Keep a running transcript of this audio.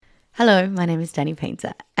Hello, my name is Danny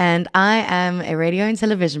Painter, and I am a radio and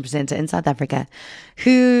television presenter in South Africa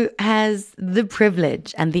who has the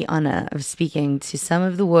privilege and the honor of speaking to some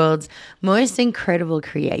of the world's most incredible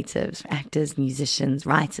creatives, actors, musicians,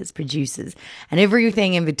 writers, producers, and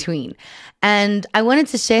everything in between. And I wanted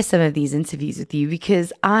to share some of these interviews with you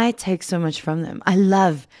because I take so much from them. I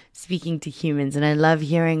love speaking to humans and I love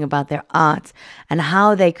hearing about their art and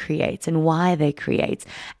how they create and why they create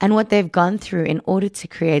and what they've gone through in order to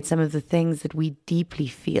create some of the things that we deeply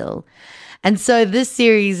feel. And so this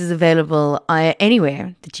series is available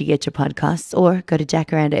anywhere that you get your podcasts, or go to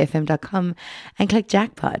jackarandafm.com and click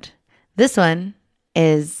Jackpot. This one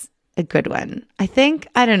is a good one. I think,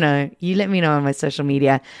 I don't know, you let me know on my social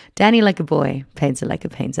media. Danny like a boy, painter like a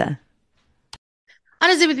painter.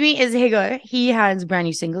 On Zoom with me is Higgo. He has a brand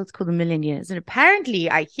new single. It's called A Million Years. And apparently,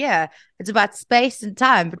 I hear it's about space and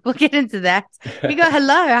time, but we'll get into that. Higgo,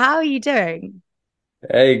 hello. How are you doing?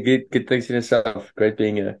 Hey, good. Thanks to yourself. Great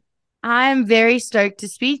being here. I'm very stoked to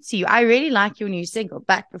speak to you. I really like your new single.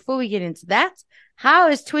 But before we get into that, how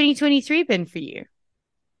has 2023 been for you?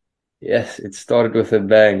 Yes, it started with a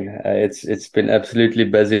bang. It's been absolutely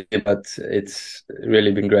busy, but it's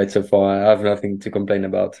really been great so far. I have nothing to complain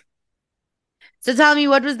about. So tell me,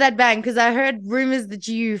 what was that bang? Because I heard rumors that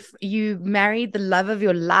you married the love of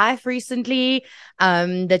your life recently,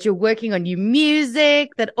 that you're working on new music,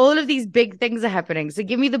 that all of these big things are happening. So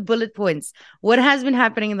give me the bullet points. What has been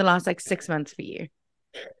happening in the last like 6 months for you?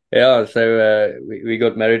 Yeah, so we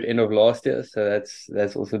got married end of last year, so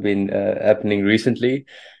that's also been happening recently.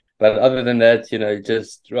 But other than that,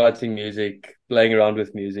 just writing music, playing around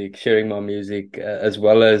with music, sharing my music, as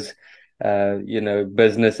well as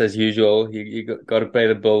business as usual. You got to pay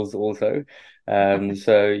the bills also.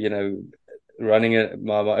 So running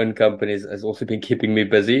my own company has also been keeping me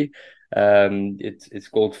busy. It's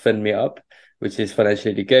called Fin Me Up, which is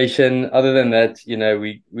financial education. Other than that,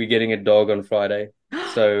 we're getting a dog on Friday,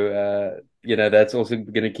 so that's also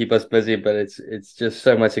going to keep us busy. But it's just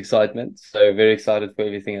so much excitement. So very excited for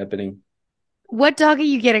everything happening. What dog are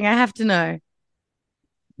you getting? I have to know.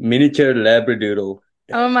 Miniature Labradoodle.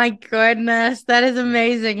 Oh my goodness, that is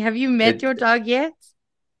amazing. Have you met It your dog yet?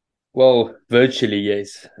 Well, virtually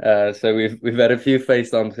yes. So we've had a few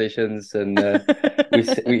FaceTime sessions, and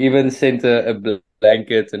we even sent a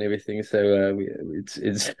blanket and everything. So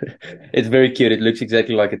it's it's very cute. It looks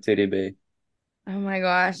exactly like a teddy bear. Oh my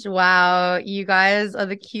gosh. Wow. You guys are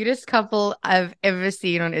the cutest couple I've ever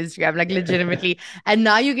seen on Instagram, like legitimately. And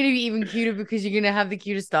now you're going to be even cuter because you're going to have the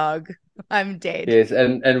cutest dog. I'm dead. Yes,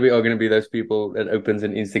 and we are going to be those people that opens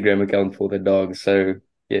an Instagram account for the dog. So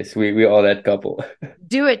yes, we are that couple.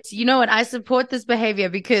 Do it. You know what? I support this behavior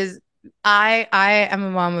because I am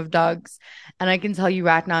a mom of dogs, and I can tell you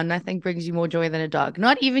right now, nothing brings you more joy than a dog.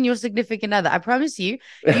 Not even your significant other. I promise you.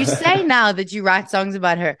 You say now that you write songs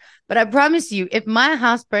about her, but I promise you, if my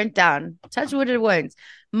house burnt down, touch wood, it won't.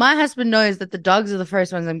 My husband knows that the dogs are the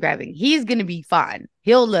first ones I'm grabbing. He's gonna be fine.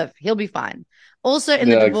 He'll live. He'll be fine. Also, in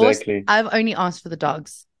the Yeah, divorce, exactly. I've only asked for the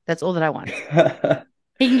dogs. That's all that I want.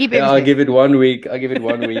 He can keep Yeah, I'll everything. give it 1 week. I'll give it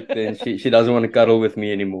 1 week. Then she doesn't want to cuddle with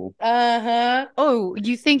me anymore. Uh-huh. Oh,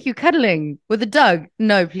 you think you're cuddling with a dog?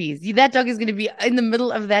 No, please. That dog is going to be in the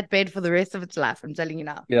middle of that bed for the rest of its life. I'm telling you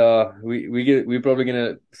now. Yeah, we're probably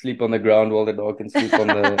gonna sleep on the ground while the dog can sleep on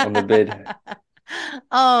the bed.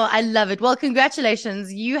 Oh, I love it. Well,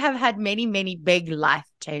 congratulations. You have had many, many big life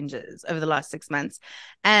changes over the last 6 months.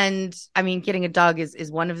 And I mean, getting a dog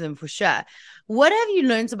is one of them for sure. What have you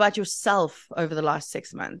learned about yourself over the last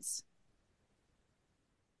 6 months?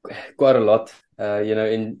 Quite a lot.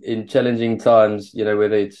 In challenging times,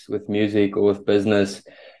 whether it's with music or with business,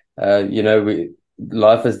 we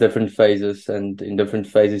life has different phases, and in different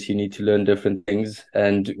phases you need to learn different things.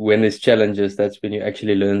 And when there's challenges, that's when you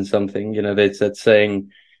actually learn something. There's that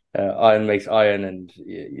saying, iron makes iron, and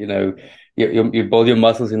you build your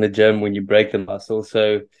muscles in the gym when you break the muscle.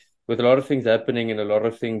 So with a lot of things happening and a lot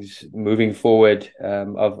of things moving forward,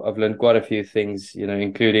 I've learned quite a few things,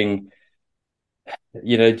 including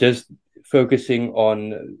just focusing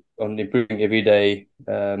on improving every day.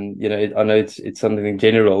 I know it's something in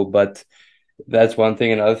general, but that's one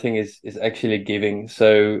thing. Another thing is actually giving.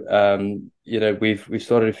 So we've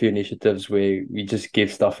started a few initiatives where we just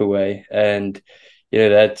give stuff away, and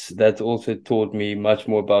that's also taught me much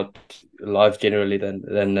more about life generally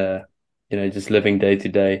than just living day to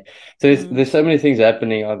day. So Mm. there's so many things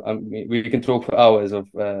happening. We can talk for hours of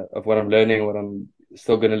what I'm learning, what I'm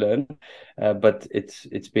still going to learn, but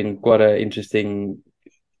it's been quite an interesting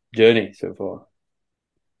journey so far.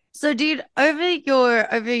 So, dude, over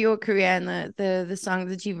your career and the songs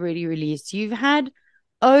that you've already released, you've had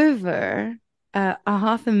over a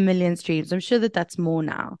 500,000 streams. I'm sure that that's more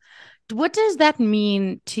now. What does that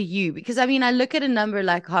mean to you? Because I mean, I look at a number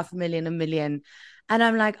like 500,000, a million, and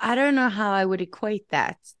I'm like, I don't know how I would equate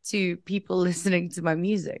that to people listening to my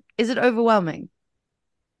music. Is it overwhelming?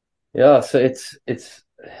 Yeah, so it's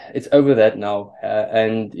over that now,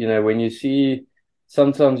 and when you see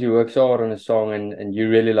sometimes you work so hard on a song and you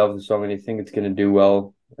really love the song and you think it's going to do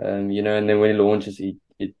well, and then when it launches,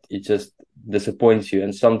 it just disappoints you,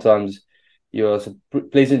 and sometimes you are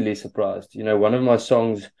pleasantly surprised. One of my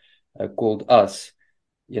songs called Us.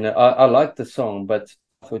 I like the song, but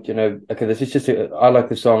I thought, okay, this is I like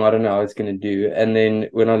the song. I don't know how it's going to do. And then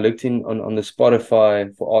when I looked in on the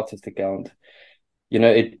Spotify for artist account,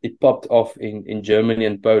 it popped off in Germany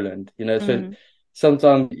and Poland, so Mm.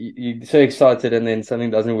 sometimes you're so excited and then something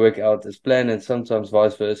doesn't work out as planned, and sometimes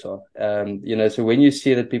vice versa. So when you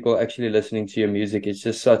see that people are actually listening to your music, it's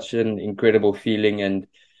just such an incredible feeling. And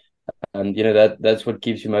that's what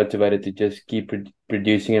keeps you motivated to just keep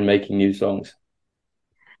producing and making new songs.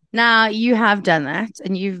 Now you have done that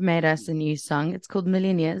and you've made us a new song. It's called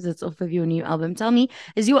Million Years. It's off of your new album. Tell me,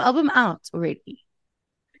 is your album out already?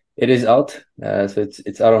 It is out, so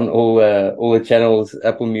it's out on all the channels: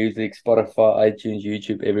 Apple Music, Spotify, iTunes,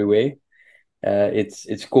 YouTube, everywhere.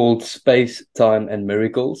 It's called Space, Time, and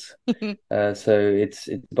Miracles. So it's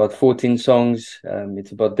about 14 songs.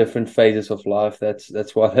 It's about different phases of life.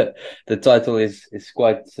 That's why the title is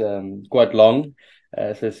quite long.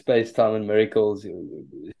 So Space, Time, and Miracles,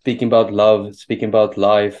 speaking about love, speaking about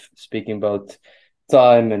life, speaking about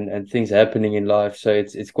time and things happening in life. So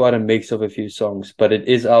it's quite a mix of a few songs, but it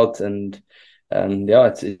is out, and yeah,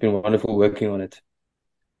 it's been wonderful working on it.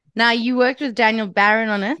 Now, you worked with Daniel Barron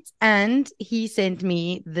on it, and he sent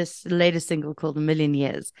me this latest single called A Million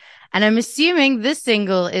Years. And I'm assuming this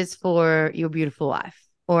single is for your beautiful wife,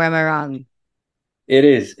 or am I wrong? It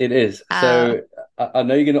is, it is. Uh, So I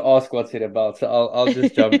know you're going to ask what's it about, so I'll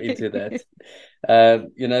just jump into that.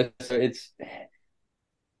 So it's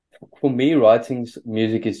for me, writing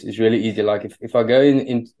music is really easy. Like if I go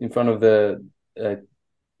in front of the uh,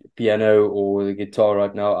 piano or the guitar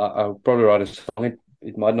right now, I'll probably write a song.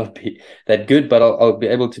 It might not be that good, but I'll be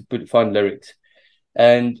able to find lyrics.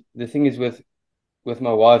 And the thing is with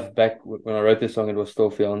my wife, back when I wrote this song, it was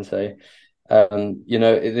still fiance.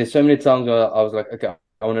 There's so many times where I was like, okay,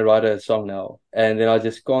 I want to write a song now, and then I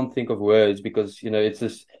just can't think of words because it's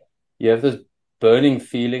this you have this burning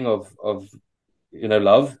feeling of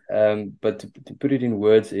love, but to put it in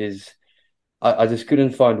words is I just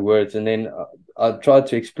couldn't find words, and then I tried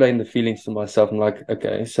to explain the feelings to myself. I'm like,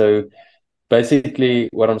 okay, so basically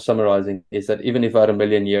what I'm summarizing is that even if I had a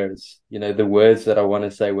million years, the words that I want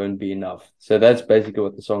to say won't be enough. So that's basically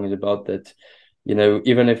what the song is about. That,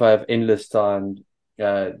 even if I have endless time,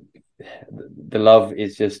 the love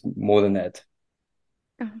is just more than that.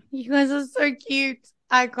 you guys are so cute.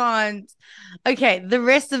 I can't. Okay, the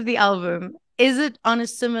rest of the album, is it on a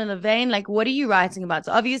similar vein? Like, what are you writing about?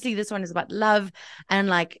 So, obviously, this one is about love and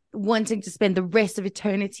like wanting to spend the rest of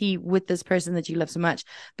eternity with this person that you love so much.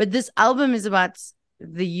 But this album is about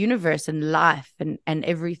the universe and life and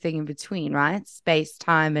everything in between, right? Space,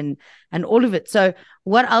 time, and all of it. So,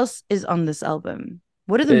 what else is on this album?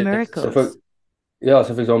 What are the Yeah. So miracles?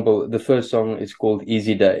 for example, the first song is called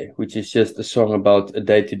Easy Day, which is just a song about a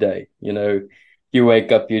day to day. You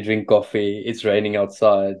wake up, you drink coffee, it's raining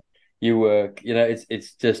outside, you work,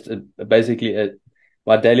 it's just basically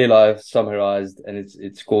my daily life summarized, and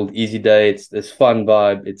it's called Easy Day. It's this fun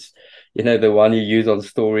vibe. It's, the one you use on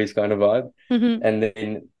stories kind of vibe. And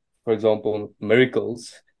then, for example,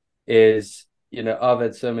 Miracles is, I've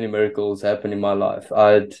had so many miracles happen in my life. I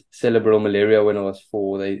had cerebral malaria when I was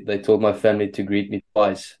 4. They told my family to greet me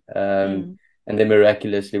twice. Mm. And then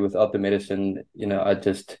miraculously, without the medicine, I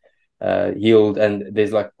just healed. And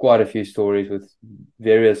there's like quite a few stories with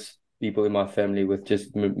various people in my family with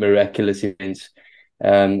just miraculous events.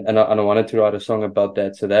 And I wanted to write a song about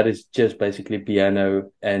that. So that is just basically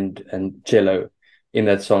piano and cello in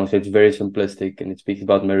that song. So it's very simplistic and it speaks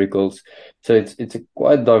about miracles. So it's a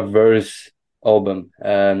quite diverse album.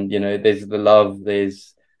 There's the love,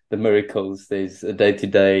 there's the miracles, there's a day to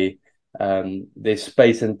day, there's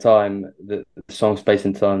space and time, the song Space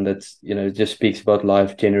and Time that's, just speaks about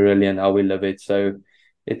life generally and how we live it. So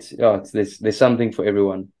there's something for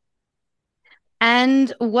everyone.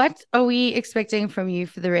 And what are we expecting from you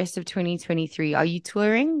for the rest of 2023? Are you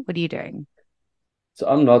touring? What are you doing? So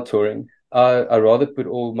I'm not touring. I rather put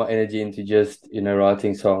all my energy into just,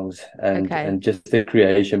 writing songs and Okay. just the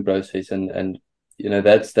creation process, and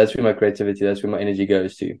that's where my creativity, that's where my energy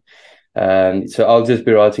goes to. So I'll just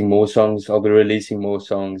be writing more songs. I'll be releasing more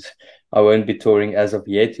songs. I won't be touring as of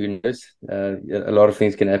yet. Who knows? A lot of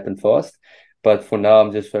things can happen fast. But for now,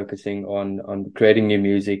 I'm just focusing on creating new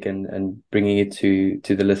music and bringing it to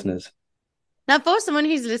the listeners. Now, for someone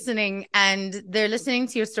who's listening and they're listening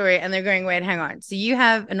to your story and they're going, wait, hang on. So you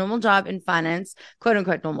have a normal job in finance, quote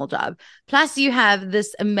unquote normal job. Plus you have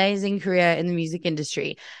this amazing career in the music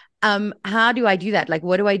industry. How do I do that? Like,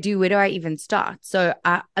 what do I do? Where do I even start? So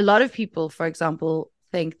a lot of people, for example,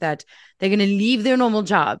 think that they're going to leave their normal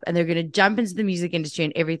job and they're going to jump into the music industry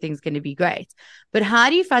and everything's going to be great. But how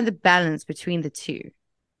do you find the balance between the two?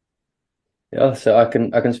 Yeah, so I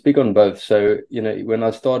can speak on both. So, when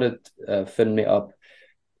I started Fin Me Up,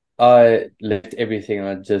 I left everything and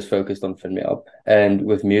I just focused on Fin Me Up. And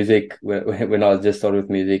with music, when I just started with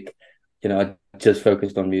music, I just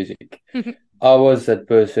focused on music. I was that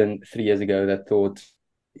person 3 years ago that thought,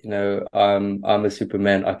 I'm a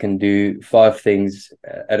Superman. I can do five things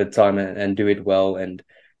at a time and do it well. And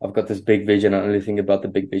I've got this big vision. I only think about the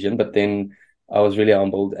big vision. But then I was really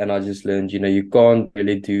humbled and I just learned, you can't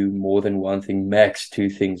really do more than one thing, max two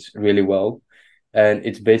things really well. And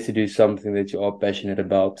it's best to do something that you are passionate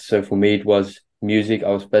about. So for me, it was music.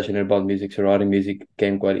 I was passionate about music. So writing music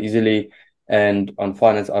came quite easily. And on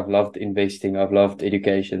finance, I've loved investing. I've loved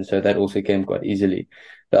education. So that also came quite easily.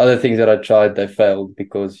 The other things that I tried, they failed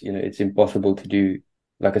because, it's impossible to do,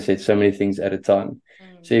 like I said, so many things at a time.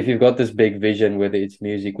 So if you've got this big vision, whether it's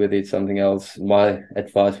music, whether it's something else, my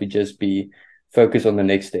advice would just be focus on the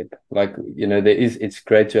next step. Like, it's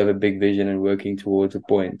great to have a big vision and working towards a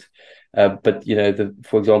point. But,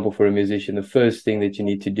 for example, for a musician, the first thing that you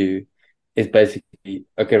need to do is basically,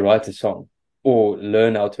 okay, write a song or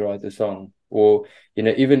learn how to write a song. Or,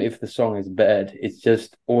 even if the song is bad, it's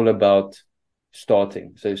just all about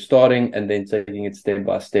starting. So starting and then taking it step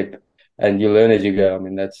by step, and you learn as you go. I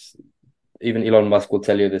mean, that's even Elon Musk will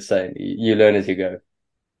tell you the same. You learn as you go.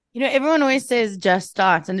 Everyone always says just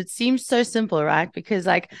start, and it seems so simple, right? Because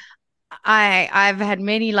like I've had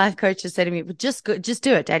many life coaches say to me, but just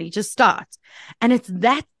do it, Daddy, just start. And it's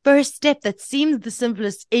that first step that seems the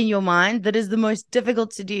simplest in your mind that is the most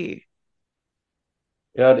difficult to do.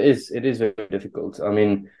 Yeah, it is. It is very difficult. I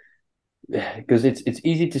mean, because it's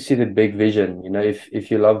easy to see the big vision.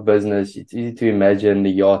 If you love business, it's easy to imagine the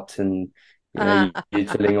yacht and you're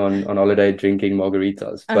chilling on holiday drinking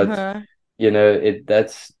margaritas. But Uh-huh.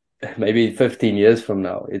 that's maybe 15 years from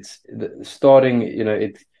now. It's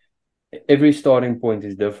starting. Every starting point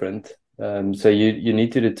is different. So you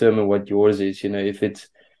need to determine what yours is. If it's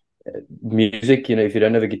music, if you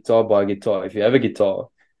don't have a guitar, buy a guitar. If you have a guitar,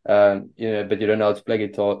 but you don't know how to play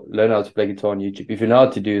guitar, learn how to play guitar on YouTube. If you know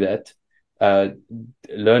how to do that, uh,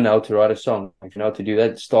 learn how to write a song. If you know how to do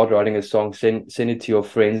that, start writing a song, send it to your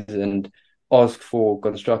friends and ask for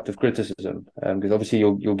constructive criticism. Because obviously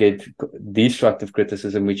you'll get destructive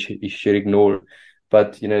criticism, which you should ignore.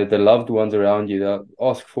 But the loved ones around you, they'll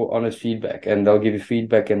ask for honest feedback and they'll give you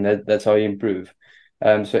feedback, and that's how you improve.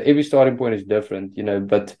 So every starting point is different,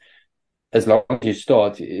 but as long as you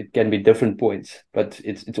start, it can be different points, but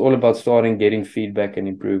it's all about starting, getting feedback, and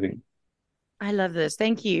improving. I love this.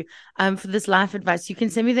 Thank you for this life advice. You can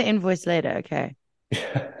send me the invoice later, okay?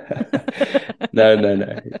 No, no,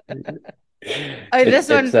 no. Oh, It's this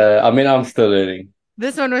it's one I mean, I'm still learning.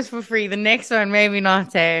 this one was for free. The next one maybe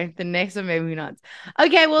not, eh? The next one maybe not.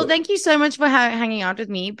 Okay, well, Well, thank you so much for hanging out with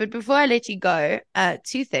me. But before I let you go,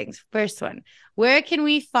 two things. First one, where can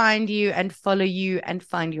we find you and follow you and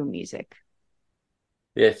find your music?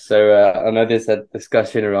 yes, so I know there's that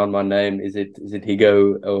discussion around my name. Is it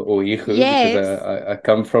Higgo or Higgo? Because Yes. I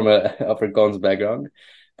come from a Afrikaans background,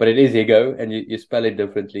 but it is Higgo, and you spell it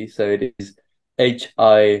differently. So it is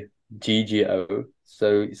Higgo.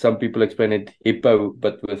 So some people explain it hippo,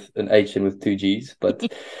 but with an H and with two G's. But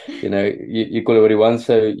you call it what you want.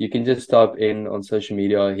 So you can just type in on social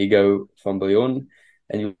media Higgo van Biljon,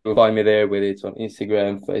 and you will find me there, whether it's on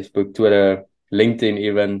Instagram, Facebook, Twitter, LinkedIn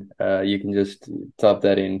even. You can just type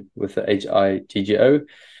that in with the Higgo.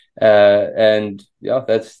 And yeah,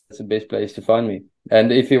 that's the best place to find me.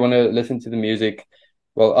 And if you want to listen to the music,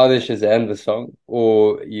 well, either Shazam the song,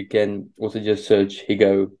 or you can also just search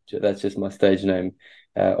Higgo. That's just my stage name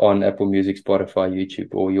on Apple Music, Spotify,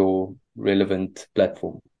 YouTube, or your relevant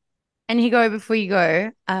platform. And Hugo, before you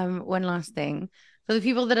go, one last thing. For the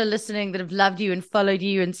people that are listening that have loved you and followed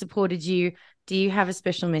you and supported you, do you have a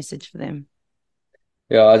special message for them?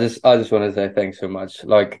 Yeah, I just want to say thanks so much.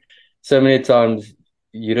 Like so many times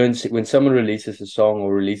you don't see when someone releases a song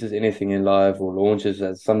or releases anything in live or launches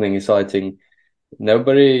as something exciting,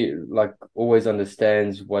 nobody like always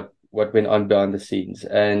understands what went on behind the scenes.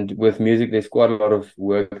 And with music, there's quite a lot of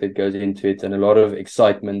work that goes into it, and a lot of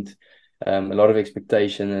excitement, a lot of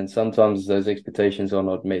expectation, and sometimes those expectations are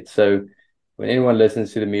not met. So when anyone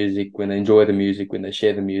listens to the music, when they enjoy the music, when they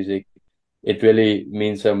share the music, it really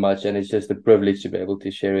means so much, and it's just a privilege to be able to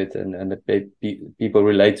share it, and that people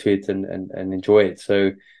relate to it, and enjoy it.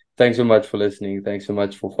 So thanks so much for listening. Thanks so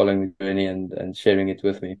much for following the journey, and sharing it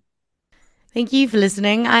with me. Thank you for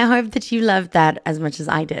listening. I hope that you loved that as much as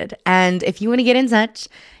I did. And if you want to get in touch,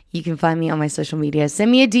 you can find me on my social media.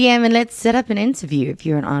 Send me a DM and let's set up an interview if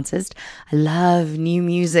you're an artist. I love new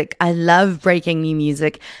music. I love breaking new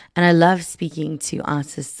music. And I love speaking to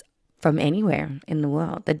artists from anywhere in the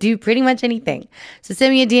world that do pretty much anything. So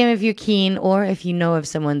send me a DM if you're keen, or if you know of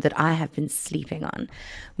someone that I have been sleeping on.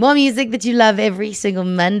 More music that you love every single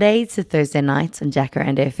Monday to Thursday nights on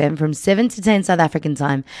Jacaranda FM from 7 to 10 South African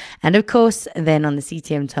time. And of course, then on the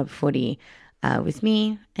CTM Top 40 with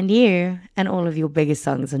me and you and all of your biggest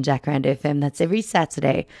songs on Jacaranda FM. That's every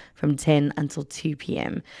Saturday from 10 until 2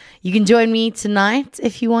 p.m. You can join me tonight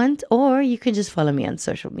if you want, or you can just follow me on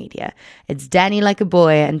social media. It's Danny Like a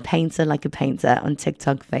Boy and Painter Like a Painter on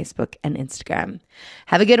TikTok, Facebook, and Instagram.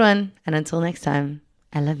 Have a good one, and until next time,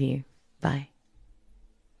 I love you. Bye.